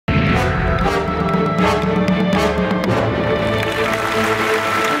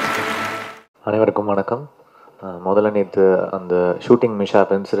அனைவருக்கும் வணக்கம். முதல்ல நேற்று அந்த ஷூட்டிங்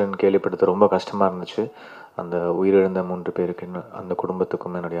மிஷாப் இன்சிடென்ட் கேள்விப்பட்டது ரொம்ப கஷ்டமாக இருந்துச்சு. அந்த உயிரிழந்த 3 பேருக்கு அந்த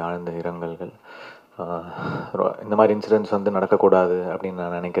குடும்பத்துக்கும் என்னுடைய ஆழ்ந்த இரங்கல்கள். இந்த மாதிரி இன்சிடென்ட்ஸ் வந்து நடக்கக்கூடாது அப்படின்னு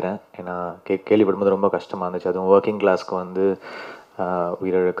நான் நினைக்கிறேன். ஏன்னா கேள்விப்படும்போது ரொம்ப கஷ்டமாக இருந்துச்சு. அதுவும் ஒர்க்கிங் கிளாஸ்க்கு வந்து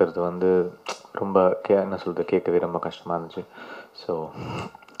உயிரிழக்கிறது வந்து ரொம்ப என்ன சொல்கிறது, கேட்கவே ரொம்ப கஷ்டமாக இருந்துச்சு. ஸோ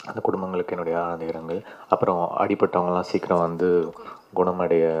அந்த குடும்பங்களுக்கு என்னுடைய ஆழ்ந்த இரங்கல். அப்புறம் அடிப்பட்டவங்கலாம் சீக்கிரம் வந்து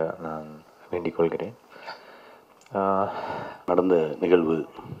குணமடைய நான் வேண்டிக் கொள்கிறேன். நடந்த நிகழ்வு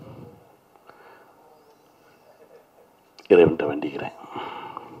இறைவன்கிட்ட வேண்டிக்கிறேன்.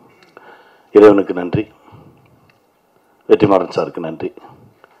 இறைவனுக்கு நன்றி, வெற்றி மாறன் சாருக்கு நன்றி.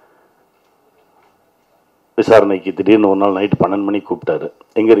 விசாரணைக்கு திடீர்னு ஒரு நாள் நைட்டு 12 மணிக்கு கூப்பிட்டாரு.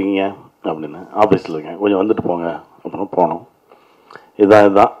 எங்கே இருக்கீங்க அப்படின்னு. ஆஃபீஸில் இருக்கேன், கொஞ்சம் வந்துட்டு போங்க அப்படின்னு போனோம்.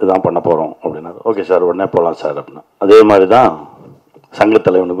 இதுதான் பண்ண போகிறோம் அப்படின்னாரு. ஓகே சார், உடனே போகலாம் சார் அப்படின்னா. அதே மாதிரி தான்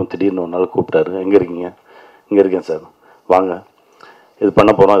சங்கத்தலைவனுக்கும் திடீர்னு ஒரு நாள் கூப்பிட்டாரு. எங்கே இருக்கீங்க? இங்கே இருக்கேன் சார், வாங்க, இது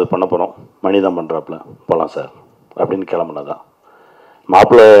பண்ண போகிறோம் மணி தான் பண்ணுறாப்புல, போகலாம் சார் அப்படின்னு கிளம்புனதான்.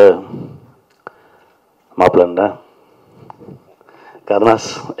 மாப்பிள்ளை கருனாஸ்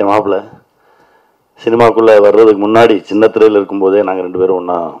என் மாப்பிள்ளை சினிமாக்குள்ளே வர்றதுக்கு முன்னாடி சின்ன திரையில் இருக்கும்போதே நாங்கள் 2 பேரும்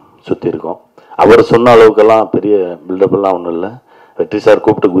ஒன்றா சுற்றி இருக்கோம். அவர் சொன்ன அளவுக்கெல்லாம் பெரிய பில்டப்லாம் ஒன்றும் இல்லை. வெற்றி சார்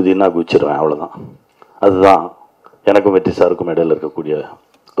கூப்பிட்டு குதின்னா குதிச்சிருவேன், அவ்வளோதான். அதுதான் எனக்கும் வெற்றி சாருக்கும் இடையில் இருக்கக்கூடிய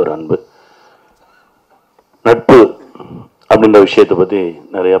ஒரு அன்பு. நட்பு அப்படின்ற விஷயத்தை பற்றி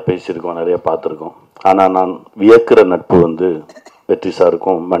நிறையா பேசியிருக்கோம், நிறையா பார்த்துருக்கோம். ஆனால் நான் வியக்கிற நட்பு வந்து வெற்றி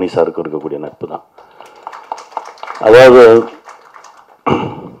சாருக்கும் மணி சாருக்கும் இருக்கக்கூடிய நட்பு தான். அதாவது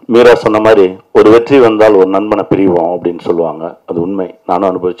மீரா சொன்ன மாதிரி ஒரு வெற்றி வந்தால் ஒரு நண்பனை பிரிவோம் அப்படின்னு சொல்லுவாங்க. அது உண்மை, நானும்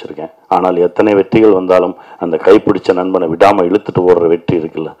அனுபவிச்சிருக்கேன். ஆனால் எத்தனை வெற்றிகள் வந்தாலும் அந்த கைப்பிடிச்ச நண்பனை விடாமல் இழுத்துட்டு ஓடுற வெற்றி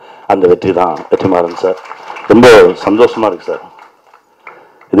இருக்குல்ல, அந்த வெற்றி தான் வெற்றி மாறன் சார். ரொம்ப சந்தோஷமாக இருக்குது சார்.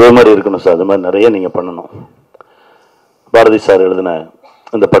 இதே மாதிரி இருக்கணும் சார். அது மாதிரி நிறைய நீங்கள் பண்ணணும். பாரதி சார் எழுதின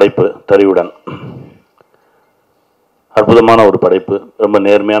இந்த படைப்பு தறிவுடன் அற்புதமான ஒரு படைப்பு, ரொம்ப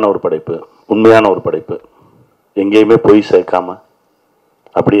நேர்மையான ஒரு படைப்பு, உண்மையான ஒரு படைப்பு. எங்கேயுமே பொய் சேர்க்காம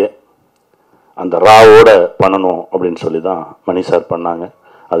அப்படியே அந்த ராவோட பண்ணணும் அப்படின்னு சொல்லி தான் மணி சார் பண்ணாங்க.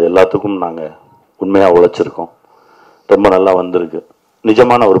 அது எல்லாத்துக்கும் நாங்கள் உண்மையாக உழைச்சிருக்கோம். ரொம்ப நல்லா வந்திருக்கு.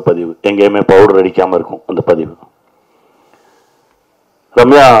 நிஜமான ஒரு பதிவு, எங்கேயுமே பவுடர் அடிக்காமல் இருக்கும் அந்த பதிவு.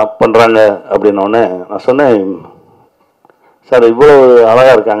 ரம்யா பண்ணுறாங்க அப்படின்னோடனே நான் சொன்னேன், சார் இவ்வளோ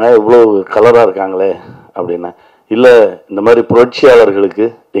அழகாக இருக்காங்க, இவ்வளோ கலராக இருக்காங்களே அப்படின்னேன். இல்லை, இந்த மாதிரி புரட்சியாளர்களுக்கு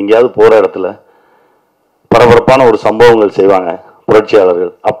எங்கேயாவது போகிற இடத்துல பரபரப்பான ஒரு சம்பவங்கள் செய்வாங்க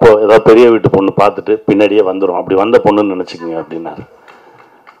புரட்சியாளர்கள். அப்போ ஏதாவது பெரிய வீட்டு பொண்ணு பார்த்துட்டு பின்னாடியே வந்துடும், அப்படி வந்த பொண்ணுன்னு நினச்சிக்கோங்க அப்படின்னாரு.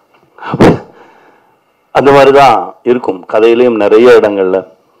 அந்த மாதிரி தான் இருக்கும். கதையிலையும் நிறைய இடங்கள்ல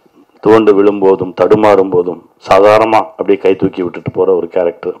துவண்டு விழும்போதும் தடுமாறும் போதும் சாதாரணமாக அப்படியே கை தூக்கி விட்டுட்டு போகிற ஒரு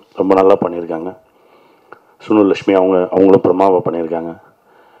கேரக்டர் ரொம்ப நல்லா பண்ணியிருக்காங்க. சுனு லக்ஷ்மி அவங்களும் பிரமாவாக பண்ணியிருக்காங்க.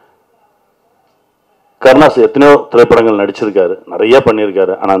 கருணாஸ் எத்தனையோ திரைப்படங்கள் நடிச்சிருக்காரு, நிறைய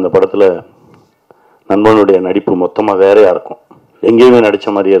பண்ணியிருக்காரு. ஆனால் அந்த படத்தில் நண்பனுடைய நடிப்பு மொத்தமாக வேறையாக இருக்கும். எங்கேயுமே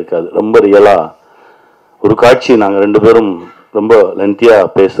நடித்த மாதிரியே இருக்காது. ரொம்ப ரியலாக ஒரு காட்சி, நாங்கள் 2 பேரும் ரொம்ப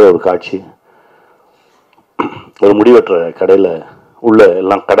லென்த்தியாக பேசுகிற ஒரு காட்சி. ஒரு முடிவெட்டுற கடையில் உள்ள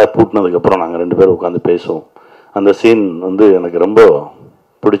எல்லாம் கடை பூட்டினதுக்கப்புறம் நாங்கள் 2 பேரும் உட்காந்து பேசுவோம். அந்த சீன் வந்து எனக்கு ரொம்ப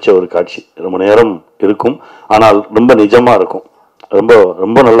பிடிச்ச ஒரு காட்சி. ரொம்ப நேரம் இருக்கும், ஆனால் ரொம்ப நிஜமாக இருக்கும். ரொம்ப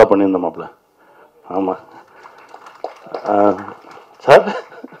ரொம்ப நல்லா பண்ணியிருந்த மாப்பிள்ள. ஆமாம் சார்,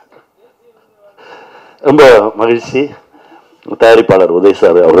 ரொம்ப மகிழ்ச்சி. தயாரிப்பாளர் உதய்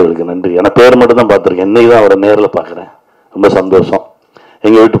சார் அவர்களுக்கு நன்றி. எனக்கு பேர் மட்டும் தான் பார்த்துருக்கேன், இன்னைக்கு தான் அவரை நேரில் பார்க்குறேன். ரொம்ப சந்தோஷம்.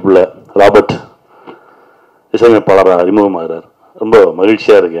 எங்கள் வீட்டு பிள்ளை ராபர்ட் இசையமைப்பாளராக அறிமுகமாகிறார். ரொம்ப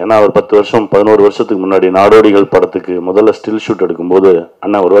மகிழ்ச்சியாக இருக்குது. ஏன்னா அவர் 11 வருஷத்துக்கு முன்னாடி நாடோடிகள் படத்துக்கு முதல்ல ஸ்டில் ஷூட் எடுக்கும்போது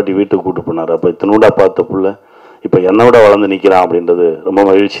அண்ணா ஒரு வாட்டி வீட்டுக்கு கூப்பிட்டு போனார். அப்போ இத்தனூடா பார்த்த பிள்ளை இப்போ என்னோட வளர்ந்து நிற்கிறான் அப்படின்றது ரொம்ப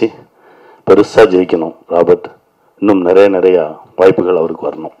மகிழ்ச்சி. பெருசாக ஜெயிக்கணும் ராபர்ட். இன்னும் நிறையா வாய்ப்புகள் அவருக்கு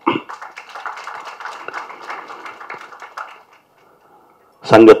வரணும்.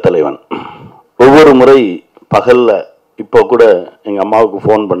 சங்கத்தலைவன் ஒவ்வொரு முறை பகலில் இப்போ கூட எங்கள் அம்மாவுக்கு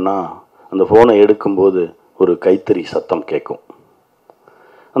ஃபோன் பண்ணால் அந்த ஃபோனை எடுக்கும்போது ஒரு கைத்தறி சத்தம் கேட்கும்.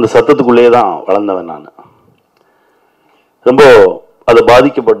 அந்த சத்தத்துக்குள்ளேயே தான் வளர்ந்தவன் நான். ரொம்ப அதை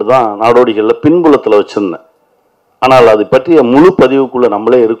பாதிக்கப்பட்டு தான் நாடோடிகளில் பின்புலத்தில் வச்சுருந்தேன். ஆனால் அதை பற்றிய முழு பதிவுக்குள்ளே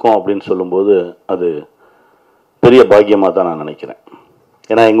நம்மளே இருக்கோம் அப்படின்னு சொல்லும்போது அது பெரிய பாக்கியமாக தான் நான் நினைக்கிறேன்.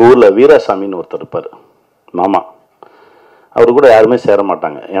 ஏன்னா எங்கள் ஊரில் வீராசாமின்னு ஒருத்தர் இருப்பார், மாமா. அவர் கூட யாருமே சேர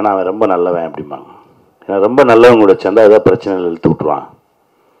மாட்டாங்க, ஏன்னா அவன் ரொம்ப நல்லவன் அப்படிம்பாங்க. ஏன்னா ரொம்ப நல்லவங்க கூட சேர்ந்தா ஏதாவது பிரச்சனைகள் இழுத்து விட்டுருவான்.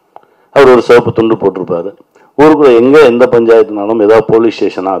 அவர் ஒரு சிவப்பு துண்டு போட்டிருப்பார், ஊருக்குள்ள எந்த பஞ்சாயத்துனாலும் ஏதாவது போலீஸ்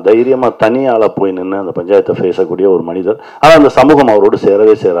ஸ்டேஷனா தைரியமாக தனியாளாக போய் நின்று அந்த பஞ்சாயத்தை பேசக்கூடிய ஒரு மனிதர். ஆனால் அந்த சமூகம் அவரோடு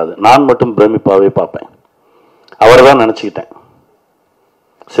சேரவே சேராது. நான் மட்டும் பிரமிப்பாகவே பார்ப்பேன். அவரை தான் நினச்சிக்கிட்டேன்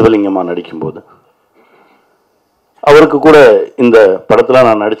சிவலிங்கமாக நடிக்கும்போது. அவருக்கு கூட இந்த படத்தில்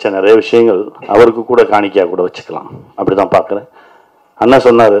நான் நடித்த நிறைய விஷயங்கள் அவருக்கு கூட காணிக்கையாக கூட வச்சுக்கலாம், அப்படி தான் பார்க்குறேன். அண்ணா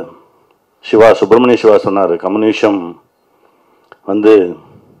சொன்னார், சுப்பிரமணிய சிவா சொன்னார், கம்யூனிசம் வந்து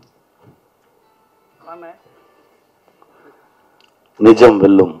நிஜம்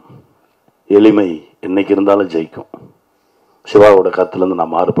வெல்லும், எளிமை என்னைக்கு இருந்தாலும் ஜெயிக்கும். சிவாவோட கருத்துலேருந்து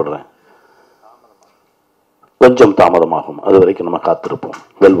நான் மாறுபடுறேன். கொஞ்சம் தாமதமாகும், அது வரைக்கும் நம்ம காத்திருப்போம்,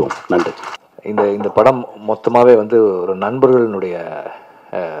 வெல்வோம். நன்றி. இந்த படம் மொத்தமாகவே வந்து ஒரு நண்பர்களுடைய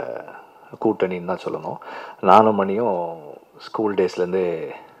கூட்டணின்னு தான் சொல்லணும். நானும் மணியும் ஸ்கூல் டேஸ்லேருந்து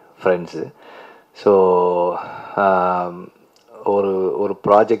ஃப்ரெண்ட்ஸு. ஸோ ஒரு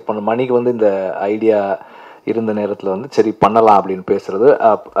ப்ராஜெக்ட் பண்ண மணிக்கு வந்து இந்த ஐடியா இருந்த நேரத்தில் வந்து சரி பண்ணலாம் அப்படின்னு பேசுகிறது.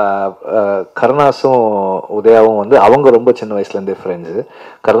 கருணாஸும் உதயாவும் வந்து அவங்க ரொம்ப சின்ன வயசுலேருந்தே ஃப்ரெண்ட்ஸு.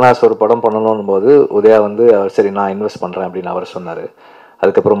 கருணாஸ் ஒரு படம் பண்ணணும் போது உதயா வந்து சரி நான் இன்வெஸ்ட் பண்ணுறேன் அப்படின்னு அவர் சொன்னார்.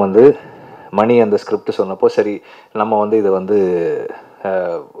 அதுக்கப்புறம் வந்து மணி அந்த ஸ்கிரிப்ட் சொன்னப்போ சரி நம்ம வந்து இதை வந்து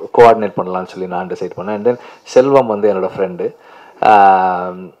கோஆர்டினேட் பண்ணலான்னு சொல்லி நான் டிசைட் பண்ணேன். அண்ட் தென் செல்வம் வந்து என்னோடய ஃப்ரெண்டு.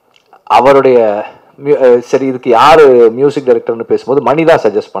 அவருடைய சரி இதுக்கு யார் மியூசிக் டைரக்டர்னு பேசும்போது மணி தான்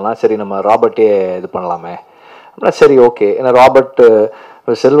சஜஸ்ட் பண்ணலாம். சரி நம்ம ராபர்ட்டே இது பண்ணலாமே அப்படின்னா சரி ஓகே. ஏன்னா ராபர்ட்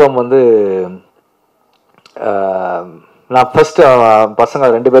செல்வம் வந்து நான் ஃபஸ்ட்டு பசங்க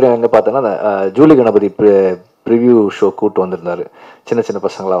 2 பேரும் எங்கே பார்த்தேன்னா அந்த ஜூலி கணபதி ப்ரிவ்யூ ஷோ கூப்பிட்டு வந்திருந்தார். சின்ன சின்ன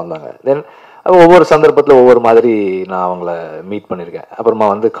பசங்களாக வந்தாங்க. தென் ஒவ்வொரு சந்தர்ப்பத்தில் ஒவ்வொரு மாதிரி நான் அவங்கள மீட் பண்ணியிருக்கேன். அப்புறமா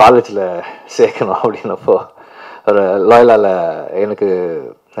வந்து காலேஜில் சேர்க்கணும் அப்படின்னப்போ ஒரு எனக்கு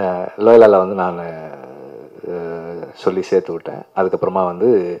லோயலாவில் வந்து நான் சொல்லி சேர்த்து விட்டேன். அதுக்கப்புறமா வந்து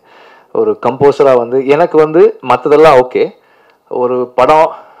ஒரு கம்போஸராக வந்து எனக்கு வந்து மற்றதெல்லாம் ஓகே, ஒரு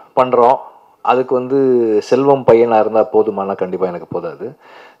படம் பண்ணுறோம் அதுக்கு வந்து செல்வம் பையனாக இருந்தால் போதுமானா கண்டிப்பாக எனக்கு போதாது.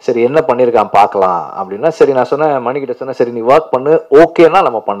 சரி என்ன பண்ணியிருக்கான் பார்க்கலாம் அப்படின்னா சரி நான் சொன்னேன் மணிக்கிட்ட சொன்னேன் சரி நீ ஒர்க் பண்ணு, ஓகேனா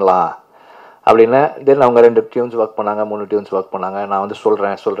நம்ம பண்ணலாம் அப்படின்னு. தென் அவங்க 2 டியூன்ஸ் ஒர்க் பண்ணாங்க, 3 டியூன்ஸ் ஒர்க் பண்ணாங்க. நான் வந்து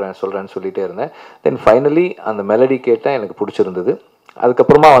சொல்கிறேன்னு சொல்லிகிட்டே இருந்தேன். தென் ஃபைனலி அந்த மெலடி கேட்டேன், எனக்கு பிடிச்சிருந்தது.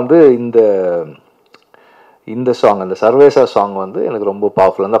 அதுக்கப்புறமா வந்து இந்த சாங் அந்த சர்வேசா சாங் வந்து எனக்கு ரொம்ப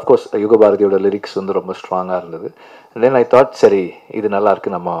பவர்ஃபுல் இருந்தது. அஃப்கோர்ஸ் யுகபாரதியோட லிரிக்ஸ் வந்து ரொம்ப ஸ்ட்ராங்காக இருந்தது. தென் ஐ தாட் சரி இது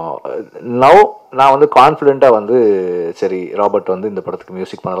நல்லாயிருக்கு, நம்ம நான் வந்து கான்ஃபிடெண்ட்டாக வந்து சரி ராபர்ட் வந்து இந்த படத்துக்கு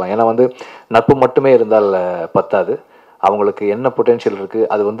மியூசிக் பண்ணலாம். ஏன்னா வந்து நட்பு மட்டுமே இருந்தால் பத்தாது, அவங்களுக்கு என்ன பொட்டென்ஷியல் இருக்குது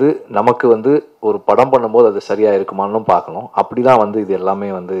அது வந்து நமக்கு வந்து ஒரு படம் பண்ணும்போது அது சரியாக இருக்குமான்னு பார்க்கணும். அப்படி தான் வந்து இது எல்லாமே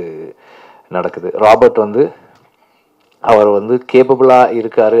வந்து நடக்குது. ராபர்ட் வந்து அவர் வந்து கேப்பபிளாக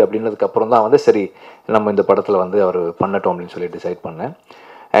இருக்கார் அப்படின்னதுக்கப்புறம் தான் வந்து சரி நம்ம இந்த படத்தில் வந்து அவர் பண்ணட்டும் அப்படின்னு சொல்லி டிசைட் பண்ணேன்.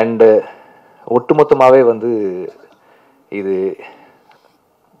 அண்டு ஒட்டுமொத்தமாகவே வந்து இது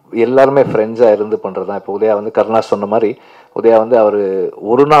எல்லாருமே ஃப்ரெண்ட்ஸாக இருந்து பண்ணுறது தான். இப்போ உதயா வந்து கருணாஸ் சொன்ன மாதிரி உதயா வந்து அவர்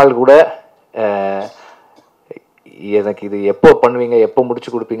ஒரு நாள் கூட எனக்கு இது எப்போ பண்ணுவீங்க எப்போ முடிச்சு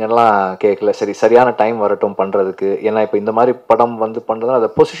கொடுப்பீங்கலாம் கேட்கல. சரி சரியான டைம் வரட்டும் பண்ணுறதுக்கு. ஏன்னா இப்போ இந்த மாதிரி படம் வந்து பண்ணுறதுனா அதை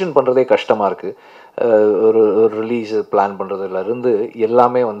பொசிஷன் பண்ணுறதே கஷ்டமாக இருக்குது. ஒரு ரிலீஸ் பிளான் பண்ணுறதுலேருந்து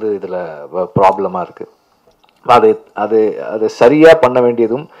எல்லாமே வந்து இதில் ப்ராப்ளமாக இருக்குது. அது சரியாக பண்ண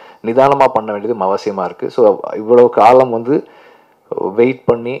வேண்டியதும் நிதானமாக பண்ண வேண்டியதும் அவசியமாக இருக்குது. ஸோ இவ்வளோ காலம் வந்து வெயிட்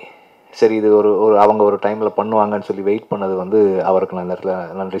பண்ணி சரி இது அவங்க ஒரு டைமில் பண்ணுவாங்கன்னு சொல்லி வெயிட் பண்ணது வந்து அவருக்கு நான்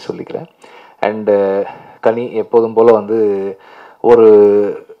நேரத்தில் நன்றி சொல்லிக்கிறேன். அண்டு கனி எப்போதும் போல் வந்து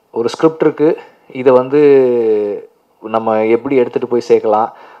ஒரு ஸ்கிரிப்ட் இருக்குது, இதை வந்து நம்ம எப்படி எடுத்துகிட்டு போய் சேர்க்கலாம்,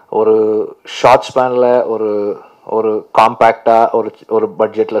 ஒரு ஷார்ட் ஸ்பேனில் ஒரு காம்பேக்டாக ஒரு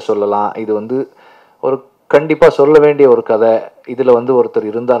பட்ஜெட்டில் சொல்லலாம். இது வந்து ஒரு கண்டிப்பாக சொல்ல வேண்டிய ஒரு கதை. இதில் வந்து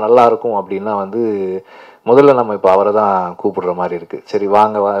ஒருத்தர் இருந்தால் நல்லாயிருக்கும் அப்படின்னா வந்து முதல்ல நம்ம இப்போ அவரை தான் கூப்பிடுற மாதிரி இருக்குது. சரி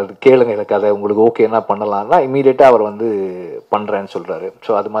வாங்க கேளுங்க இந்த கதை உங்களுக்கு ஓகேனா பண்ணலாம்னா இமீடியட்டாக அவர் வந்து பண்ணுறேன்னு சொல்கிறாரு.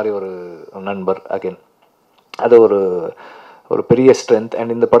 ஸோ அது மாதிரி ஒரு நண்பர் அகெயின் அது ஒரு பெரிய ஸ்ட்ரென்த்.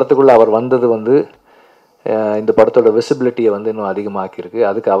 அண்ட் இந்த படத்துக்குள்ளே அவர் வந்தது வந்து இந்த படத்தோட விசிபிலிட்டியை வந்து இன்னும் அதிகமாக்கியிருக்கு.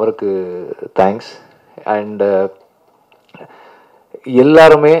 அதுக்கு அவருக்கு தேங்க்ஸ். அண்டு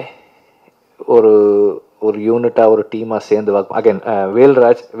எல்லாருமே ஒரு யூனிட்டாக ஒரு டீமாக சேர்ந்து ஒர்க் அகைன்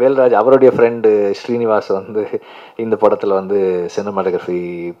வேல்ராஜ் அவருடைய ஃப்ரெண்டு ஸ்ரீனிவாஸ் வந்து இந்த படத்தில் வந்து சினிமாட்டோகிராஃபி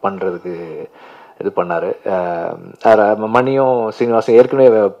பண்ணுறதுக்கு இது பண்ணார். மணியும் ஸ்ரீனிவாசும்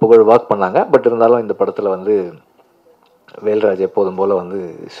ஏற்கனவே புகழ் ஒர்க் பண்ணாங்க. பட் இருந்தாலும் இந்த படத்தில் வந்து வேல்ராஜ் எப்போதும் போல் வந்து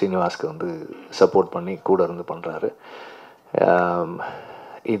ஸ்ரீனிவாஸ்க்கு வந்து சப்போர்ட் பண்ணி கூட இருந்து பண்ணுறாரு.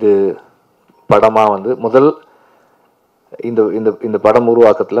 இது படமாக வந்து இந்த படம்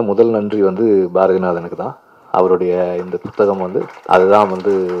உருவாக்கத்தில் முதல் நன்றி வந்து பாரதிநாதனுக்கு தான். அவருடைய இந்த புத்தகம் வந்து அதுதான்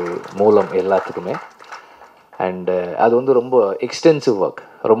வந்து மூலம் எல்லாத்துக்குமே. அண்டு அது வந்து ரொம்ப எக்ஸ்டென்சிவ் ஒர்க்,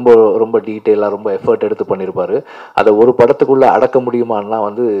 ரொம்ப ரொம்ப டீட்டெயிலாக ரொம்ப எஃபர்ட் எடுத்து பண்ணியிருப்பார். அதை ஒரு படத்துக்குள்ளே அடக்க முடியுமான்னா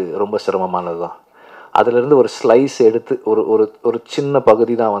வந்து ரொம்ப சிரமமானது தான். அதிலிருந்து ஒரு ஸ்லைஸ் எடுத்து ஒரு ஒரு ஒரு சின்ன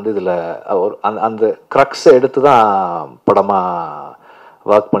பகுதி தான் வந்து இதில் ஒரு அந்த க்ரக்ஸை எடுத்து தான் படமாக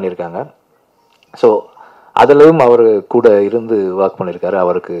ஒர்க் பண்ணியிருக்காங்க. ஸோ அதிலையும் அவர் கூட இருந்து ஒர்க் பண்ணியிருக்காரு.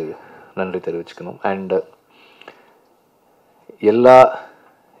 அவருக்கு நன்றி தெரிவிச்சுக்கணும். அண்டு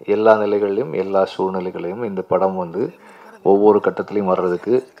எல்லா நிலைகளிலும் எல்லா சூழ்நிலைகளையும் இந்த படம் வந்து ஒவ்வொரு கட்டத்துலையும்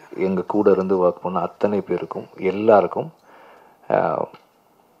வர்றதுக்கு எங்கள் கூட இருந்து ஒர்க் பண்ண அத்தனை பேருக்கும் எல்லாருக்கும்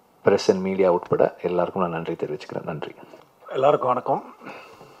ப்ரெஸ் அண்ட் மீடியா உட்பட எல்லாருக்கும் நான் நன்றி தெரிவிச்சுக்கிறேன். நன்றி. எல்லாருக்கும் வணக்கம்.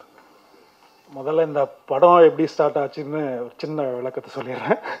 முதல்ல இந்த படம் எப்படி ஸ்டார்ட் ஆச்சுன்னு ஒரு சின்ன விளக்கத்தை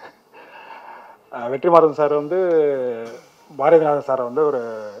சொல்லிடுறேன். வெற்றிமாறன் சார் வந்து பாரதிநாதன் சாரை வந்து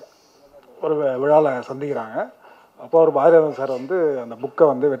ஒரு விழாவில் சந்திக்கிறாங்க. அப்போ ஒரு பாரதிநாதன் சார் வந்து அந்த புக்கை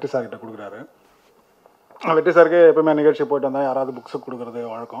வந்து வெற்றி சார்கிட்ட கொடுக்குறாரு. வெற்றி சாருக்கு எப்பவுமே நிகழ்ச்சி போயிட்டு வந்தால் யாராவது புக்ஸை கொடுக்குறது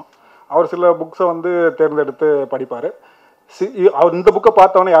வழக்கம். அவர் சில புக்ஸை வந்து தேர்ந்தெடுத்து படிப்பார். அவர் இந்த புக்கை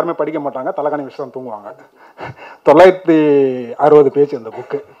பார்த்தவொன்னே யாருமே படிக்க மாட்டாங்க, தலைகாணி விஷயம் தூங்குவாங்க. 960 பேஜ் அந்த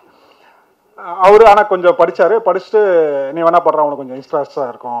புக்கு. அவர் ஆனால் கொஞ்சம் படித்தார். படிச்சுட்டு நீ வேணா படுற, அவனுக்கு கொஞ்சம்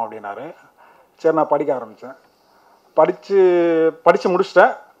இன்ட்ரெஸ்டாக இருக்கும் அப்படின்னாரு. சரி, நான் படிக்க ஆரம்பித்தேன். படித்து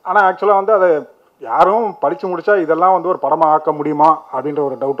முடிச்சிட்டேன். ஆனால் ஆக்சுவலாக வந்து அதை யாரும் படித்து முடித்தா இதெல்லாம் வந்து ஒரு படமாக ஆக்க முடியுமா அப்படின்ற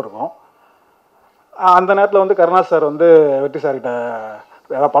ஒரு டவுட் இருக்கும். அந்த நேரத்தில் வந்து கருணாஸ் சார் வந்து வெற்றி சார்கிட்ட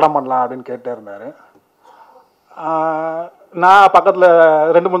ஏதாவது படம் பண்ணலாம் அப்படின்னு கேட்டே இருந்தார். நான் பக்கத்தில்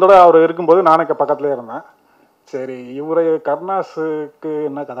 2-3 தடவை அவர் இருக்கும்போது நானும் பக்கத்துலேயே இருந்தேன். சரி, இவரை கருணாஸுக்கு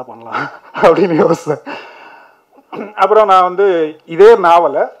என்ன கதை பண்ணலாம் அப்படின்னு யோசித்தேன். அப்புறம் நான் வந்து இதே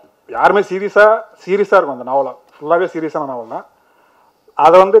நாவலை யாருமே சீரியஸாக இருக்கும், அந்த நாவலை ஃபுல்லாகவே சீரியஸான நாவல் தான்.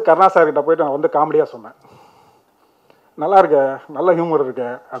 அதை வந்து கருணாஸ் சார்கிட்ட போயிட்டு நான் வந்து காமெடியாக சொன்னேன். நல்லா இருக்க, நல்ல ஹியூமர் இருக்க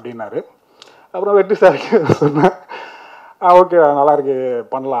அப்படின்னாரு. அப்புறம் வெற்றி சாருக்கு சொன்னேன். ஓகே, நல்லா இருக்கு,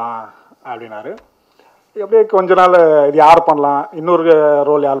 பண்ணலாம் அப்படின்னாரு. அப்படியே கொஞ்ச நாள் இது யார் பண்ணலாம், இன்னொரு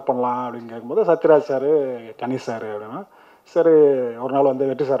ரோல் யார் பண்ணலாம் அப்படின்னு கேட்கும்போது சத்யராஜ் சார், கணேஷ் சார் அப்படின்னா. சரி, ஒரு நாள் வந்து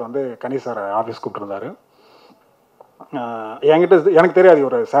வெற்றி சார் வந்து கணேஷ் சார் ஆஃபீஸ் கூப்பிட்டுருந்தாரு. எனக்கு தெரியாது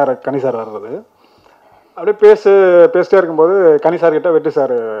ஒரு சார் கணேஷ் சார் வர்றது. அப்படியே பேசிட்டே இருக்கும்போது கணேஷ் சார்கிட்ட வெற்றி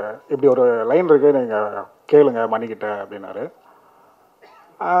சார் இப்படி ஒரு லைன் இருக்குது, நீங்கள் கேளுங்க மணிக்கிட்ட அப்படின்னாரு.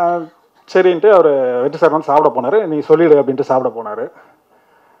 சரின்ட்டு அவர் வெற்றி சார் வந்து சாப்பிட போனார். நீ சொல்லிடு அப்படின்ட்டு சாப்பிட போனார்.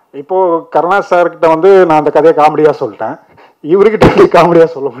 இப்போது கருணாஸ் சார்கிட்ட வந்து நான் அந்த கதையை காமெடியாக சொல்லிட்டேன். இவர்கிட்ட எப்படி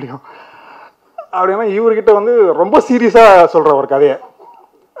காமெடியாக சொல்ல முடியும் அப்படின்னா, இவர்கிட்ட வந்து ரொம்ப சீரியஸாக சொல்கிற ஒரு கதையை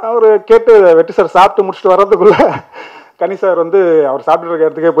அவர் கேட்டு வெற்றி சார் சாப்பிட்டு முடிச்சுட்டு வர்றதுக்குள்ளே கணேஷ் சார் வந்து அவர் சாப்பிட்டு இருக்க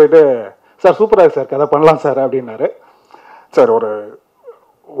இடத்துக்கே போயிட்டு, சார் சூப்பராக இருக்கு சார், கதை பண்ணலாம் சார் அப்படின்னாரு. சார்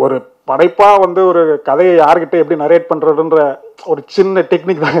ஒரு படைப்பாக வந்து ஒரு கதையை யார்கிட்ட எப்படி நரேட் பண்ணுறதுன்ற ஒரு சின்ன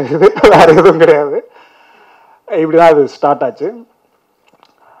டெக்னிக் தான் இது, வேறு எதுவும் கிடையாது. இப்படி தான் அது ஸ்டார்ட் ஆச்சு.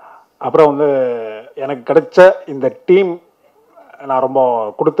 அப்புறம் வந்து எனக்கு கிடைச்ச இந்த டீம் நான் ரொம்ப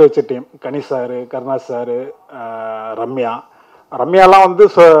கொடுத்து வச்ச team. Ganesh sir, Karunas sir, ரம்யாலாம் வந்து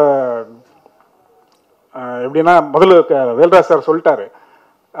எப்படின்னா முதல்ல வேல்ராஜ் சார் சொல்லிட்டாரு,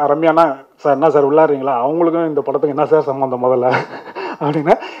 ரம்யானா சார் என்ன சார் விளாட்றீங்களா, அவங்களுக்கும் இந்த படத்துக்கு என்ன சார் சம்மந்தம் முதல்ல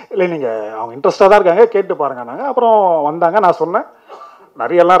அப்படின்னா, இல்லை நீங்கள் அவங்க இன்ட்ரெஸ்டாக தான் இருக்காங்க, கேட்டு பாருங்க. நாங்கள் அப்புறம் வந்தாங்க. நான் சொன்னேன்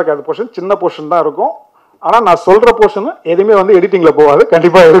நிறையெல்லாம் இருக்காது, போர்ஷன் சின்ன போர்ஷன் தான் இருக்கும், ஆனால் நான் சொல்கிற போர்ஷனு எதுவுமே வந்து எடிட்டிங்கில் போகாது,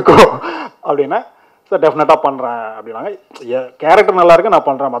 கண்டிப்பாக இருக்கும் அப்படின்னா. சார் டெஃபினட்டாக பண்ணுறேன் அப்படின்னாங்க. கேரக்டர் நல்லா இருக்கு, நான்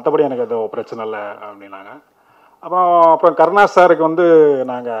பண்ணுறேன், மற்றபடி எனக்கு எதுவும் பிரச்சனை இல்லை அப்படின்னாங்க. அப்புறம் கருணாஸ் சாருக்கு வந்து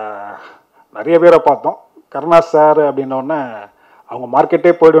நாங்கள் நிறைய பேரை பார்த்தோம். கருணாஸ் சார் அப்படின்னோடனே அவங்க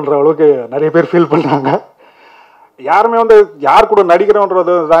மார்க்கெட்டே போய்டுன்ற அளவுக்கு நிறைய பேர் ஃபீல் பண்ணுறாங்க. யாருமே வந்து யார் கூட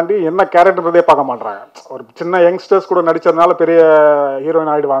நடிக்கிறோன்றதை தாண்டி என்ன கேரக்டர்ன்றதே பார்க்க மாட்டாங்க. ஒரு சின்ன யங்ஸ்டர்ஸ் கூட நடித்ததுனால பெரிய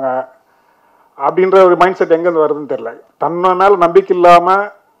ஹீரோயின் ஆகிடுவாங்க அப்படின்ற ஒரு மைண்ட் செட் எங்கேருந்து வருதுன்னு தெரியல. தன்னை மேலே நம்பிக்கை இல்லாமல்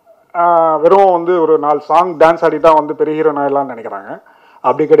வெறும் வந்து ஒரு 4 சாங் டான்ஸ் ஆடிட்டா வந்து பெரிய ஹீரோயின் ஆகிடலாம்னு நினைக்கிறாங்க.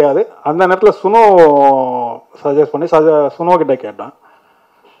 அப்படி கிடையாது. அந்த நேரத்தில் சுனோ சஜஸ்ட் பண்ணி சுனோ கிட்டே கேட்டேன்.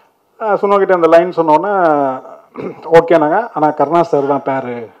 சுனோ கிட்டே அந்த லைன் சொன்னோன்னே ஓகேனாங்க, ஆனால் கருணாஸ் சார் தான்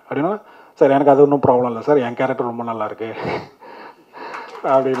பேர் அப்படின்னா, சார் எனக்கு அது ஒன்றும் ப்ராப்ளம் இல்லை சார், என் கேரக்டர் ரொம்ப நல்லா இருக்கு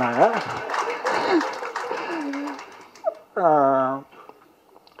அப்படின்னாங்க.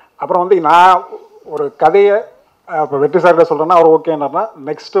 அப்புறம் வந்து நான் ஒரு கதையை இப்போ வெற்றி சார்கிட்ட சொல்கிறேன்னா அவர் ஓகேன்னா,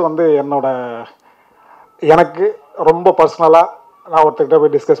 நெக்ஸ்ட்டு வந்து எனக்கு ரொம்ப பர்சனலாக நான் ஒருத்தர்கிட்ட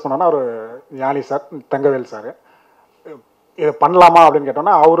போய் டிஸ்கஸ் பண்ணோன்னா அவர் ஞானி சார், தங்கவேல் சார், இதை பண்ணலாமா அப்படின்னு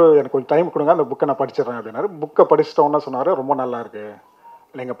கேட்டோன்னா அவரு எனக்கு கொஞ்சம் டைம் கொடுங்க, அந்த புக்கை நான் படிச்சிடுறேன் அப்படின்னாரு. புக்கை படிச்சிட்டோன்னா சொன்னார் ரொம்ப நல்லா இருக்கு,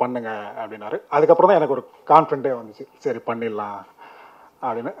 நீங்கள் பண்ணுங்க அப்படின்னாரு. அதுக்கப்புறம் தான் எனக்கு ஒரு கான்ஃபிடென்ட்டே வந்துச்சு, சரி பண்ணிடலாம்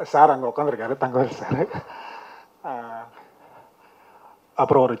அப்படின்னு. சார் அங்கே உட்காந்துருக்காரு, தங்கவேல் சார்.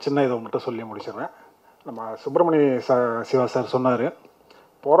 அப்புறம் ஒரு சின்ன இதை மட்டும் சொல்லி முடிச்சிடுறேன். நம்ம சிவா சார் சொன்னார்,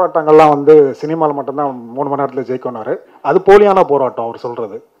 போராட்டங்கள்லாம் வந்து சினிமாவில் மட்டும்தான் 3 மணி நேரத்தில் ஜெயிக்கணும்னாரு. அது போலியான போராட்டம் அவர்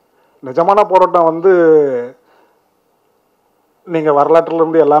சொல்கிறது. நிஜமான போராட்டம் வந்து நீங்கள்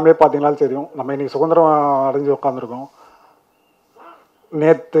வரலாற்றுலேருந்து எல்லாமே பார்த்தீங்கன்னாலும் தெரியும். நம்ம இன்றைக்கி சுதந்திரம் அடைஞ்சு உட்காந்துருக்கோம்.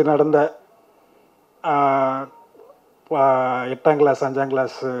 நேற்று நடந்த 8ஆம் கிளாஸ் 5ஆம்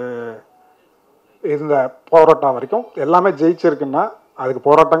கிளாஸ் இருந்த போராட்டம் வரைக்கும் எல்லாமே ஜெயிச்சிருக்குன்னா அதுக்கு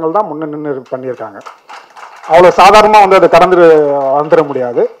போராட்டங்கள் தான் முன்ன நின்று பண்ணியிருக்காங்க. அவ்வளோ சாதாரணமாக வந்து அதை கடந்து வந்துட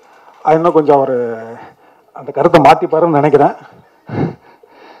முடியாது. அது இன்னும் கொஞ்சம் அவர் அந்த கருத்தை மாற்றிப்பாருன்னு நினைக்கிறேன்.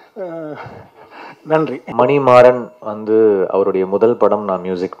 நன்றி. மணிமாறன் வந்து அவருடைய முதல் படம் நான்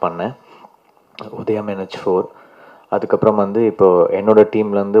மியூசிக் பண்ணேன், உதயம் NH4. அதுக்கப்புறம் வந்து இப்போ என்னோட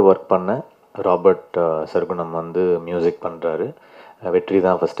டீம்லேருந்து ஒர்க் பண்ண ராபர்ட் சர்குணம் வந்து மியூசிக் பண்ணுறாரு. வெற்றி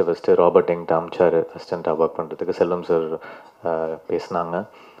தான் ஃபஸ்ட்டு ராபர்ட் எங்கிட்ட அமிச்சார் அசிஸ்டண்ட்டாக ஒர்க் பண்ணுறதுக்கு. செல்வம் சார் பேசினாங்க.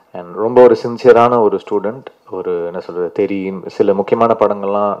 அண்ட் ரொம்ப ஒரு சின்சியரான ஒரு ஸ்டூடெண்ட். ஒரு என்ன சொல்கிறது, தெரியும் சில முக்கியமான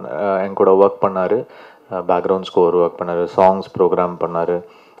படங்கள்லாம் என் கூட ஒர்க் பண்ணார். பேக்ரவுண்ட் ஸ்கோர் ஒர்க் பண்ணார், சாங்ஸ் ப்ரோக்ராம் பண்ணார்.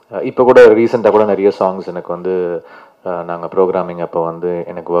 இப்போ கூட ரீசெண்டாக கூட நிறைய சாங்ஸ் எனக்கு வந்து நாங்கள் ப்ரோக்ராமிங் அப்போ வந்து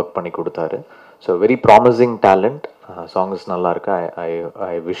எனக்கு ஒர்க் பண்ணி கொடுத்தாரு. So very promising talent. Songs நல்லா இருக்கு.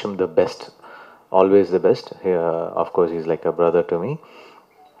 I wish him the best, always the best. Of course is like a brother to me.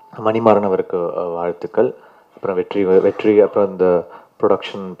 Manimaran அவருக்கு வாழ்த்துக்கள். அப்புறம் வெற்றி அப்புறம் இந்த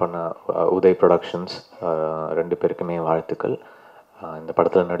ப்ரொடக்ஷன் பண்ண உதய் ப்ரொடக்ஷன்ஸ் 2 பேருக்குமே வாழ்த்துக்கள். இந்த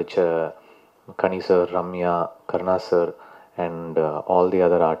படத்தில் நடித்த கனி sir, Ramya, Karunas sir and all the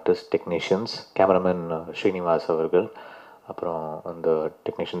other artist, technicians, cameraman Srinivas அவர்கள், அப்புறம் அந்த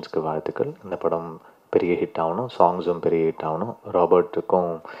டெக்னீஷியன்ஸ்க்கு வாழ்த்துக்கள். இந்த படம் பெரிய ஹிட் ஆகணும், சாங்ஸும் பெரிய ஹிட் ஆகணும்,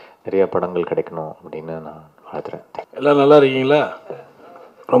 ராபர்ட்டுக்கும் நிறைய படங்கள் கிடைக்கணும் அப்படின்னு நான் வாழ்த்துறேன். எல்லாம் நல்லா இருக்கீங்களா?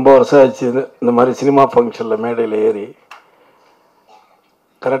 ரொம்ப வருஷம் ஆச்சு இந்த மாதிரி சினிமா ஃபங்க்ஷனில் மேடையில் ஏறி.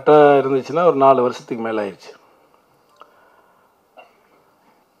 கரெக்டாக இருந்துச்சுன்னா ஒரு 4 வருஷத்துக்கு மேலே ஆயிடுச்சு.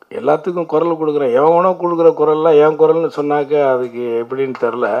 எல்லாத்துக்கும் குரல் கொடுக்குறேன். எவனோ கொடுக்குற குரல்லாம் என் குரல்னு சொன்னாக்க அதுக்கு எப்படின்னு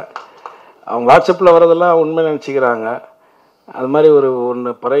தெரில. அவங்க வாட்ஸ்அப்பில் வரதெல்லாம் உண்மை நினச்சிக்கிறாங்க. அது மாதிரி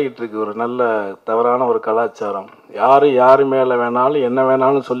ஒன்று பரவிட்டு இருக்கு, ஒரு நல்ல தவறான ஒரு கலாச்சாரம். யார் மேலே வேணாலும் என்ன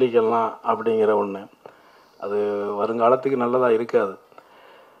வேணாலும் சொல்லிக்கலாம் அப்படிங்கிற ஒன்று. அது வருங்காலத்துக்கு நல்லதாக இருக்காது.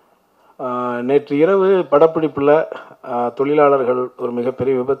 நேற்று இரவு படப்பிடிப்பில் தொழிலாளர்கள் ஒரு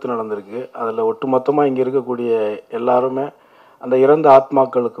மிகப்பெரிய விபத்து நடந்திருக்கு. அதில் ஒட்டுமொத்தமாக இங்கே இருக்கக்கூடிய எல்லாருமே அந்த இறந்த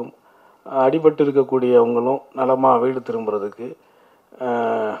ஆத்மாக்களுக்கும் அடிபட்டு இருக்கக்கூடியவங்களும் நலமாக வீடு திரும்புறதுக்கு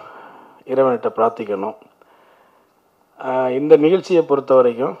இறைவன்கிட்ட பிரார்த்திக்கணும். இந்த நிகழ்ச்சியை பொறுத்த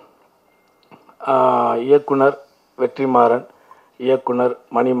வரைக்கும் இயக்குனர் வெற்றிமாறன், இயக்குனர்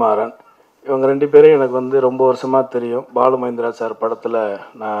மணிமாறன், இவங்க 2 பேரும் எனக்கு வந்து ரொம்ப வருஷமாக தெரியும். பாலு மகேந்திரா சார் படத்தில்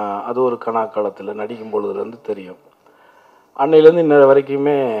நான் அது ஒரு கணாக்காலத்தில் நடிக்கும் பொழுதுலேருந்து தெரியும். அன்னையிலேருந்து இன்ன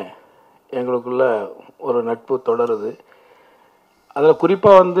வரைக்குமே எங்களுக்குள்ள ஒரு நட்பு தொடருது. அதில்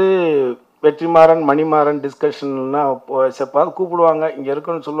குறிப்பாக வந்து வெற்றிமாறன் மணிமாறன் டிஸ்கஷன்னா செப்பாவது கூப்பிடுவாங்க, இங்கே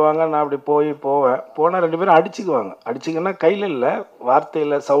இருக்குன்னு சொல்லுவாங்க. நான் அப்படி போனால் 2 பேரும் அடிச்சுக்கன்னா கையில் இல்லை,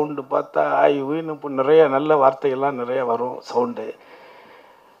 வார்த்தையில் சவுண்டு பார்த்தா ஆய்வுன்னு இப்போ நிறைய நல்ல வார்த்தைகள்லாம் நிறைய வரும் சவுண்டு.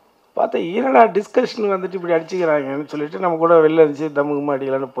 பார்த்தா ஈரடா டிஸ்கஷன் வந்துட்டு இப்படி அடிச்சுக்கிறாங்கன்னு சொல்லிட்டு நம்ம கூட வெளில இருந்துச்சு தம்முக்குமா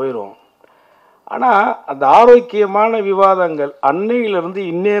அடிக்கலான்னு போயிடுவோம். ஆனால் அந்த ஆரோக்கியமான விவாதங்கள் அன்னையிலேருந்து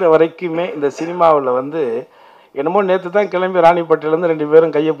இந்நேர வரைக்குமே இந்த சினிமாவில் வந்து என்னமோ நேற்று தான் கிளம்பி ராணிப்பேட்டையிலேருந்து 2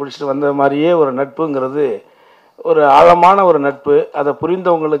 பேரும் கையை பிடிச்சிட்டு வந்த மாதிரியே ஒரு நட்புங்கிறது ஒரு ஆழமான ஒரு நட்பு. அதை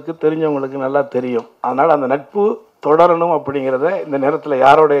புரிந்தவங்களுக்கு தெரிஞ்சவங்களுக்கு நல்லா தெரியும். அதனால் அந்த நட்பு தொடரணும் அப்படிங்கிறத இந்த நேரத்தில்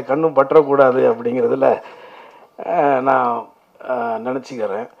யாரோடைய கண்ணும் பற்றக்கூடாது அப்படிங்கிறதுல நான்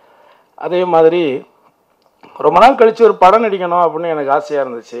நினச்சிக்கிறேன். அதே மாதிரி ரொம்ப நாள் கழித்து ஒரு படம் நடிக்கணும் அப்படின்னு எனக்கு ஆசையாக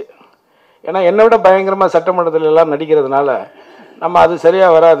இருந்துச்சு. ஏன்னா என்னை விட பயங்கரமாக சட்டமன்றத்தில் எல்லாம் நடிக்கிறதுனால நம்ம அது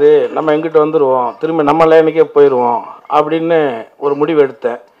சரியாக வராது, நம்ம எங்கிட்ட வந்துடுவோம், திரும்பி நம்ம லைனுக்கே போயிடுவோம் அப்படின்னு ஒரு முடிவு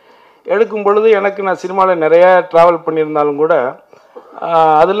எடுக்கும் பொழுது எனக்கு நான் சினிமாவில் நிறையா ட்ராவல் பண்ணியிருந்தாலும் கூட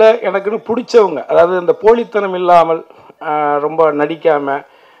அதில் எனக்குன்னு பிடிச்சவங்க, அதாவது இந்த போலித்தனம் இல்லாமல் ரொம்ப நடிக்காமல்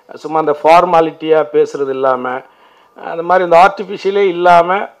சும்மா அந்த ஃபார்மாலிட்டியாக பேசுகிறது இல்லாமல் அந்த மாதிரி இந்த ஆர்டிஃபிஷியலே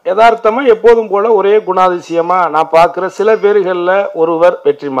இல்லாமல் யதார்த்தமாக எப்போதும் போல் ஒரே குணாதிசயமாக நான் பார்க்குற சில பேர்களில் ஒருவர்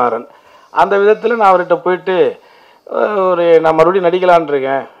வெற்றிமாறன். அந்த விதத்தில் நான் அவர்கிட்ட போயிட்டு நான் மறுபடியும் நடிக்கலான்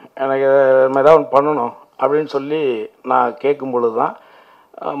இருக்கேன், எனக்கு ஏதாவது ஒன்று பண்ணணும் அப்படின்னு சொல்லி நான் கேட்கும் பொழுது தான்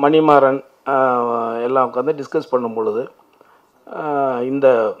மணிமாறன் எல்லாம் உட்காந்து டிஸ்கஸ் பண்ணும் பொழுது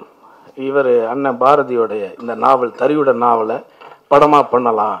இவர் அண்ணன் பாரதியோடைய இந்த நாவல் தறியுட நாவலை படமாக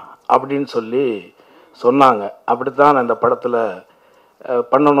பண்ணலாம் அப்படின்னு சொல்லி சொன்னாங்க. அப்படித்தான் இந்த படத்தில்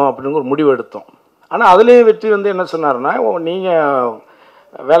பண்ணணும் அப்படின்னு ஒரு முடிவு எடுத்தோம். ஆனால் அதுலேயே வெற்றி வந்து என்ன சொன்னார்னா, நீங்கள்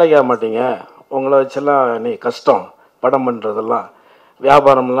வேலைக்கு ஆக மாட்டீங்க, உங்களை வச்செல்லாம் நீ கஷ்டம் படம் பண்ணுறதெல்லாம்,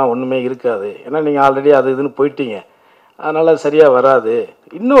 வியாபாரம்லாம் ஒன்றுமே இருக்காது. ஏன்னா நீங்கள் ஆல்ரெடி அது இதுன்னு போயிட்டீங்க, அதனால் சரியாக வராது.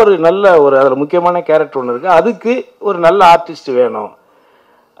 இன்னொரு நல்ல ஒரு அதில் முக்கியமான கேரக்டர் ஒன்று இருக்குது, அதுக்கு ஒரு நல்ல ஆர்டிஸ்ட் வேணும்.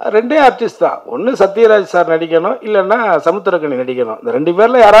 ரெண்டே ஆர்டிஸ்ட் தான், ஒன்று சத்யராஜ் சார் நடிக்கணும், இல்லைன்னா சமுத்திரக்கனி நடிக்கணும். இந்த 2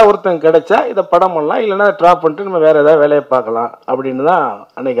 பேரில் யாராவது ஒருத்தங்க கிடைச்சா இதை படம் பண்ணலாம், இல்லைன்னா ட்ராப் பண்ணிட்டு நம்ம வேறு ஏதாவது வேலையை பார்க்கலாம் அப்படின்னு தான்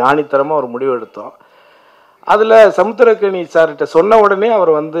அன்றைக்கி ஆணித்தரமாக ஒரு முடிவு எடுத்தோம். அதில் சமுத்திரக்கனி சார்கிட்ட சொன்ன உடனே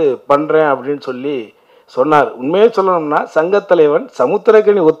அவர் வந்து பண்ணுறேன் அப்படின்னு சொல்லி சொன்னார். உண்மையே சொல்லணும்னா சங்கத்தலைவன்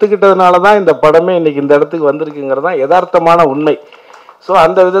சமுத்திரக்கனி ஒத்துக்கிட்டதுனால தான் இந்த படமே இன்றைக்கி இந்த இடத்துக்கு வந்திருக்குங்கிறது தான் யதார்த்தமான உண்மை. ஸோ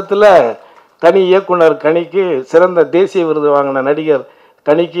அந்த விதத்தில் தனி இயக்குனர் கனிக்கு, சிறந்த தேசிய விருது வாங்கின நடிகர்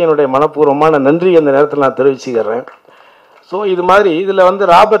கனிக்கு என்னுடைய மனப்பூர்வமான நன்றி அந்த நேரத்தில் நான் தெரிவிச்சுக்கிறேன். ஸோ இது மாதிரி இதில் வந்து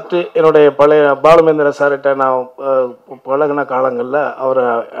ராபர்ட், என்னுடைய பழைய பாலுமேந்திர சார்கிட்ட நான் பழகின காலங்களில் அவரை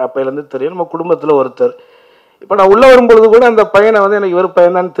அப்போலேருந்து தெரியும், நம்ம குடும்பத்தில் ஒருத்தர். இப்போ நான் உள்ளே வரும்பொழுது கூட அந்த பையனை வந்து எனக்கு இவர்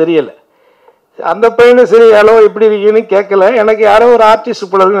பையன்தான்னு தெரியலை. அந்த பையனை சரி ஹலோ எப்படி இருக்கீங்கன்னு கேட்கல, எனக்கு யாரோ ஒரு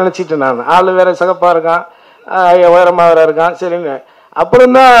ஆர்டிஸ்ட் போலன்னு நினச்சிட்டேன். நான் ஆள் வேறு சிகப்பாக இருக்கான், உயரமாக வேறு இருக்கான், சரின்னு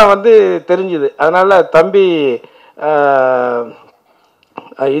அப்புறம்தான் வந்து தெரிஞ்சுது. அதனால் தம்பி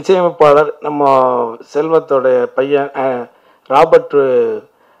இசையமைப்பாளர் நம்ம செல்வத்தோடைய பையன்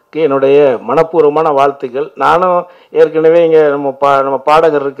ராபர்ட்டுக்கு என்னுடைய மனப்பூர்வமான வாழ்த்துக்கள். நானும் ஏற்கனவே இங்கே நம்ம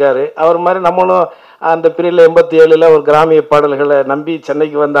பாடகர் இருக்கார், அவர் மாதிரி நம்மளும் அந்த பிரிவில் 87 ஒரு கிராமிய பாடல்களை நம்பி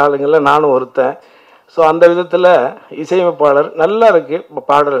சென்னைக்கு வந்த ஆளுங்களில் நானும் ஒருத்தன். ஸோ அந்த விதத்தில் இசையமைப்பாளர் நல்லா இருக்குது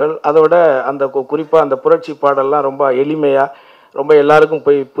பாடல்கள். அதோட அந்த குறிப்பாக அந்த புரட்சி பாடல்லாம் ரொம்ப எளிமையாக ரொம்ப எல்லாருக்கும்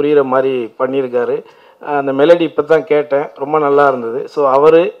போய் புரிகிற மாதிரி பண்ணியிருக்காரு. அந்த மெலடி இப்போ தான் கேட்டேன், ரொம்ப நல்லா இருந்தது. ஸோ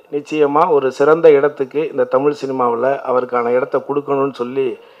அவர் நிச்சயமாக ஒரு சிறந்த இடத்துக்கு இந்த தமிழ் சினிமாவில் அவருக்கான இடத்த கொடுக்கணும்னு சொல்லி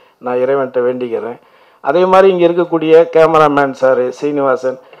நான் இறைவன்கிட்ட வேண்டிக்கிறேன். அதே மாதிரி இங்கே இருக்கக்கூடிய கேமராமேன் சார்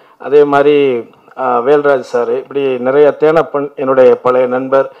சீனிவாசன், அதே மாதிரி வேல்ராஜ் சார், இப்படி நிறைய தேனப்பன் என்னுடைய பழைய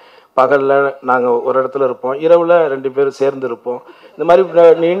நண்பர். பகலில் நாங்கள் ஒரு இடத்துல இருப்போம், இரவில் 2 பேரும் சேர்ந்து இருப்போம். இந்த மாதிரி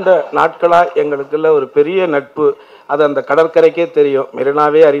நீண்ட நாட்களாக எங்களுக்குள்ள ஒரு பெரிய நட்பு. அது அந்த கடற்கரைக்கே தெரியும்,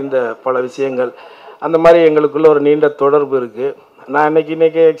 மெரினாவே அறிந்த பல விஷயங்கள். அந்த மாதிரி எங்களுக்குள்ள ஒரு நீண்ட தொடர்பு இருக்குது. நான்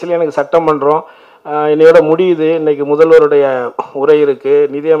இன்றைக்கி ஆக்சுவலி எனக்கு சட்டமன்றம் இன்னையோட முடியுது. இன்றைக்கி முதல்வருடைய உரை இருக்குது,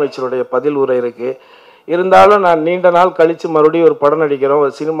 நிதியமைச்சருடைய பதில் உரை இருக்குது. இருந்தாலும் நான் நீண்ட நாள் கழித்து மறுபடியும் ஒரு படம் நடிக்கிறோம்,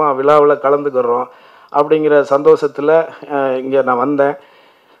 ஒரு சினிமா விழாவில் கலந்துக்கிறோம் அப்படிங்கிற சந்தோஷத்தில் இங்கே நான் வந்தேன்.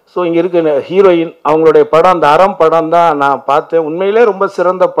 ஸோ இங்கே இருக்க ஹீரோயின் அவங்களுடைய படம், அந்த அறம் படம் தான் நான் பார்த்தேன். உண்மையிலே ரொம்ப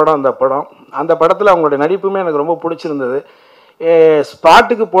சிறந்த படம் அந்த படம். அந்த படத்தில் அவங்களுடைய நடிப்புமே எனக்கு ரொம்ப பிடிச்சிருந்தது.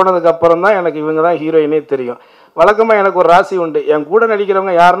 ஸ்பாட்டுக்கு போனதுக்கப்புறம் தான் எனக்கு இவங்க தான் ஹீரோயினே தெரியும். வழக்கமாக எனக்கு ஒரு ராசி உண்டு, என் கூட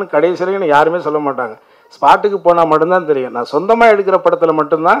நடிக்கிறவங்க யாருன்னு கடைசி வரைக்கும் யாருமே சொல்ல மாட்டாங்க, ஸ்பாட்டுக்கு போனால் மட்டும்தான் தெரியும். நான் சொந்தமாக எடுக்கிற படத்தில்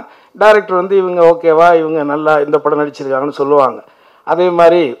மட்டும்தான் டைரக்டர் வந்து இவங்க ஓகேவா, இவங்க நல்லா இந்த படம் நடிச்சிருக்காங்கன்னு சொல்லுவாங்க. அதே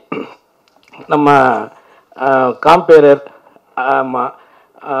மாதிரி நம்ம காம்பேரர், ஆமாம்,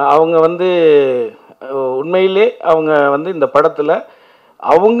 அவங்க வந்து உண்மையிலே அவங்க வந்து இந்த படத்தில்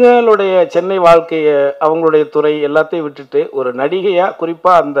அவங்களுடைய சென்னை வாழ்க்கையை, அவங்களுடைய துறை எல்லாத்தையும் விட்டுட்டு ஒரு நடிகையாக,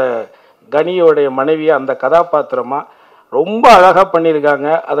 குறிப்பாக அந்த கனியோடைய மனைவியாக, அந்த கதாபாத்திரமாக ரொம்ப அழகாக பண்ணியிருக்காங்க.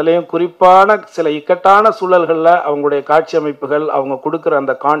 அதுலேயும் குறிப்பான சில இக்கட்டான சூழல்களில் அவங்களுடைய காட்சி அமைப்புகள், அவங்க கொடுக்குற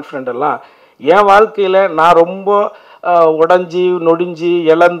அந்த கான்ஃபிடென்ட் எல்லாம் என் வாழ்க்கையில் நான் ரொம்ப உடஞ்சி நொடிஞ்சி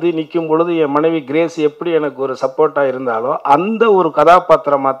இழந்து நிற்கும் பொழுது என் மனைவி கிரேஸ் எப்படி எனக்கு ஒரு சப்போர்ட்டாக இருந்தாலோ அந்த ஒரு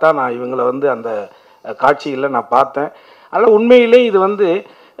கதாபாத்திரமாக தான் நான் இவங்களை வந்து அந்த காட்சியில் நான் பார்த்தேன். அதனால் உண்மையிலே இது வந்து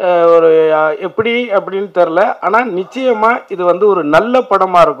ஒரு எப்படி அப்படின்னு தெரில, ஆனால் நிச்சயமாக இது வந்து ஒரு நல்ல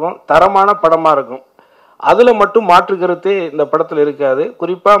படமாக இருக்கும், தரமான படமாக இருக்கும். அதில் மட்டும் மாற்று கருத்தே இந்த படத்தில் இருக்காது.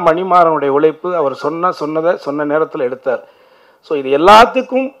 குறிப்பாக மணிமாறனுடைய உழைப்பு, அவர் சொன்னதை சொன்ன நேரத்தில் எடுத்தார். ஸோ இது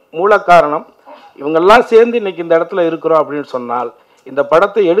எல்லாத்துக்கும் மூல காரணம் இவங்கெல்லாம் சேர்ந்து இன்றைக்கி இந்த இடத்துல இருக்கிறோம் அப்படின்னு சொன்னால் இந்த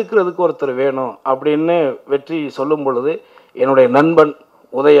படத்தை எடுக்கிறதுக்கு ஒருத்தர் வேணும் அப்படின்னு வெற்றி சொல்லும் பொழுது என்னுடைய நண்பன்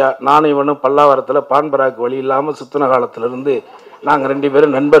உதயா, நானும் இவனும் பல்லாவரத்தில் பான்பராக்கு வழி இல்லாமல் சுத்தின காலத்திலிருந்து நாங்கள் 2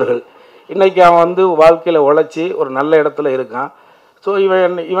 பேரும் நண்பர்கள். இன்றைக்கி அவன் வந்து வாழ்க்கையில் உழைச்சி ஒரு நல்ல இடத்துல இருக்கான். ஸோ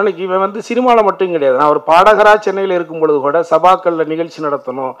இவன் வந்து சினிமாவில் மட்டும் கிடையாது, நான் ஒரு பாடகராக சென்னையில் இருக்கும் பொழுது கூட சபாக்களில் நிகழ்ச்சி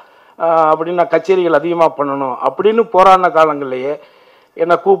நடத்தணும் அப்படின்னு, நான் கச்சேரிகள் அதிகமாக பண்ணணும் அப்படின்னு போராடின காலங்கள்லேயே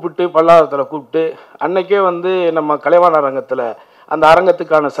என்னை கூப்பிட்டு பல்லாவரத்தில் கூப்பிட்டு அன்றைக்கே வந்து நம்ம கலைவாண அரங்கத்தில் அந்த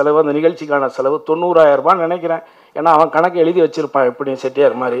அரங்கத்துக்கான செலவு, அந்த நிகழ்ச்சிக்கான செலவு 90,000 ரூபான்னு நினைக்கிறேன். ஏன்னா அவன் கணக்கு எழுதி வச்சுருப்பான் எப்படியும்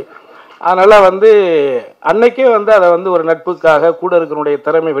செட்டியார் மாதிரி. அதனால் வந்து அன்னைக்கே வந்து அதை வந்து ஒரு நட்புக்காக, கூட இருக்கிறனுடைய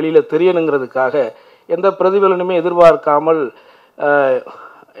திறமை வெளியில் தெரியணுங்கிறதுக்காக எந்த பிரதிபலனுமே எதிர்பார்க்காமல்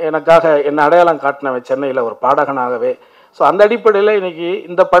எனக்காக என்னை அடையாளம் காட்டினவன் சென்னையில் ஒரு பாடகனாகவே. ஸோ அந்த அடிப்படையில் இன்றைக்கி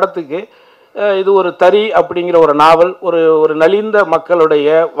இந்த படத்துக்கு இது ஒரு தறி அப்படிங்கிற ஒரு நாவல், ஒரு நலிந்த மக்களுடைய,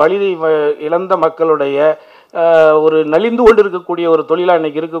 வழி இழந்த மக்களுடைய, ஒரு நலிந்து கொண்டு இருக்கக்கூடிய ஒரு தொழிலாக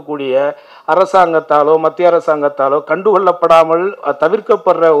இன்றைக்கி இருக்கக்கூடிய அரசாங்கத்தாலோ மத்திய அரசாங்கத்தாலோ கண்டுகொள்ளப்படாமல்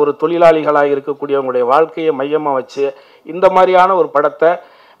தவிர்க்கப்படுற ஒரு தொழிலாளிகளாக இருக்கக்கூடியவங்களுடைய வாழ்க்கையை மையமாக வச்சு இந்த மாதிரியான ஒரு படத்தை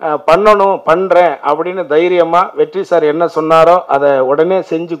பண்ணணும் பண்ணுறேன் அப்படின்னு தைரியமாக வெற்றி சார் என்ன சொன்னாரோ அதை உடனே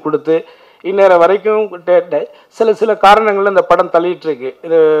செஞ்சு கொடுத்து இந்நேரம் வரைக்கும் சில காரணங்கள்ல இந்த படம் தள்ளிட்டுருக்கு.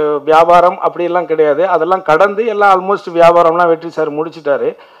 இது வியாபாரம் அப்படிலாம் கிடையாது, அதெல்லாம் கடந்து எல்லாம் ஆல்மோஸ்ட் வியாபாரம்லாம் வெற்றி சார் முடிச்சிட்டாரு.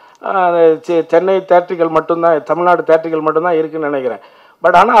 சென்னை தேட்டர்கள் மட்டும்தான், தமிழ்நாடு தேட்டர்கள் மட்டும்தான் இருக்குன்னு நினைக்கிறேன்.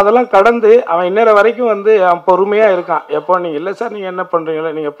 பட் ஆனால் அதெல்லாம் கடந்து அவன் இந்நேரம் வரைக்கும் வந்து அவன் பொறுமையாக இருக்கான். எப்போ நீங்கள் இல்லை சார் நீங்கள் என்ன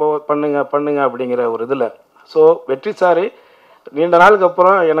பண்ணுறீங்களோ நீங்கள் இப்போ பண்ணுங்க அப்படிங்கிற ஒரு இதில். ஸோ வெற்றி சார் நீண்ட நாளுக்கு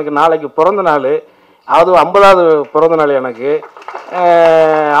அப்புறம் எனக்கு நாளைக்கு பிறந்த நாள், அது 50வது பிறந்த நாள். எனக்கு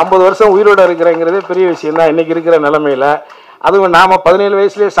 50 வருஷம் உயிரோடு இருக்கிறேங்கிறதே பெரிய விஷயம் தான் இன்றைக்கி இருக்கிற நிலமையில். அதுவும் நாம் 17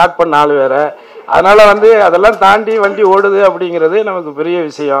 வயசுலேயே ஸ்டார்ட் பண்ண ஆள் வேறு. அதனால் வந்து அதெல்லாம் தாண்டி வண்டி ஓடுது அப்படிங்கிறது நமக்கு பெரிய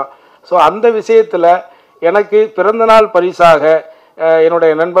விஷயம். ஸோ அந்த விஷயத்தில் எனக்கு பிறந்தநாள் பரிசாக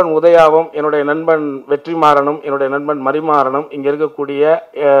என்னுடைய நண்பன் உதயாவும், என்னுடைய நண்பன் வெற்றி மாறனும், என்னுடைய நண்பன் மணிமாறனும், இங்கே இருக்கக்கூடிய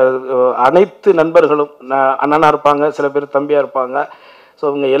அனைத்து நண்பர்களும் அண்ணனாக இருப்பாங்க, சில பேர் தம்பியாக இருப்பாங்க. ஸோ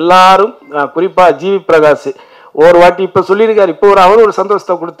இவங்க எல்லாரும், குறிப்பாக ஜிவி பிரகாஷ் ஒரு வாட்டி இப்போ சொல்லியிருக்காரு, இப்போ அவர் ஒரு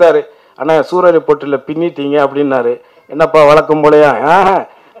சந்தோஷத்தை கொடுத்தாரு. ஆனால் சூரிய ரிப்போர்ட்டில் பின்னிட்டீங்க அப்படின்னாரு. என்னப்பா வழக்கம் போலையா?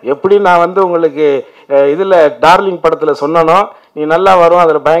 எப்படி நான் வந்து உங்களுக்கு இதில் டார்லிங் படத்தில் சொன்னனோ நீ நல்லா வரும்,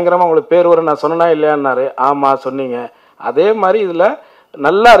 அதில் பயங்கரமாக உங்களுக்கு பேர் வரும் நான் சொன்னனா இல்லையான்னாரு. ஆமாம் சொன்னீங்க. அதே மாதிரி இதில்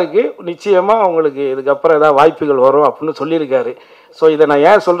நல்லா இருக்குது, நிச்சயமாக உங்களுக்கு இதுக்கப்புறம் ஏதாவது வாய்ப்புகள் வரும் அப்படின்னு சொல்லியிருக்காரு. ஸோ இதை நான்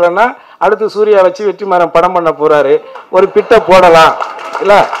ஏன் சொல்கிறேன்னா, அடுத்து சூர்யா வச்சு வெற்றி மாறன் படம் பண்ண போகிறாரு, ஒரு பிட்டை போடலாம்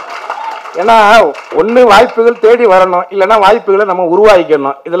இல்லை? ஏன்னா ஒன்று வாய்ப்புகள் தேடி வரணும், இல்லைன்னா வாய்ப்புகளை நம்ம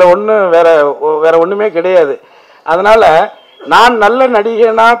உருவாக்கிக்கணும். இதில் ஒன்றும் வேற ஒன்றுமே கிடையாது. அதனால் நான் நல்ல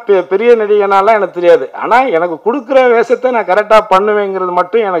நடிகனா பெரிய நடிகனாலாம் எனக்கு தெரியாது. ஆனால் எனக்கு கொடுக்குற வேஷத்தை நான் கரெக்டாக பண்ணுவேங்கிறது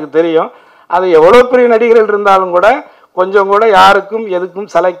மட்டும் எனக்கு தெரியும். அது எவ்வளோ பெரிய நடிகர்கள் இருந்தாலும் கூட கொஞ்சம் கூட யாருக்கும் எதுக்கும்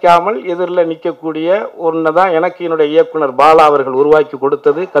சளைக்காமல் எதிரில் நிற்கக்கூடிய ஒன்று தான் எனக்கு என்னுடைய இயக்குனர் பாலா அவர்கள் உருவாக்கி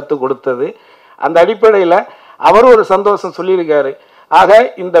கொடுத்தது, கற்றுக் கொடுத்தது. அந்த அடிப்படையில் அவர் ஒரு சந்தோஷம் சொல்லியிருக்காரு. ஆக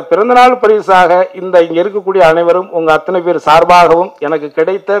இந்த பிறந்தநாள் பரிசாக இங்கே இருக்கக்கூடிய அனைவரும் உங்கள் அத்தனை பேர் சார்பாகவும் எனக்கு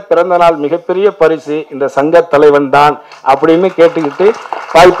கிடைத்த பிறந்தநாள் மிகப்பெரிய பரிசு இந்த சங்க தலைவன் தான் அப்படின்னு கேட்டுக்கிட்டு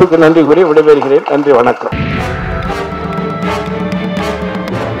வாய்ப்புக்கு நன்றி கூறி விடைபெறுகிறேன். நன்றி, வணக்கம்.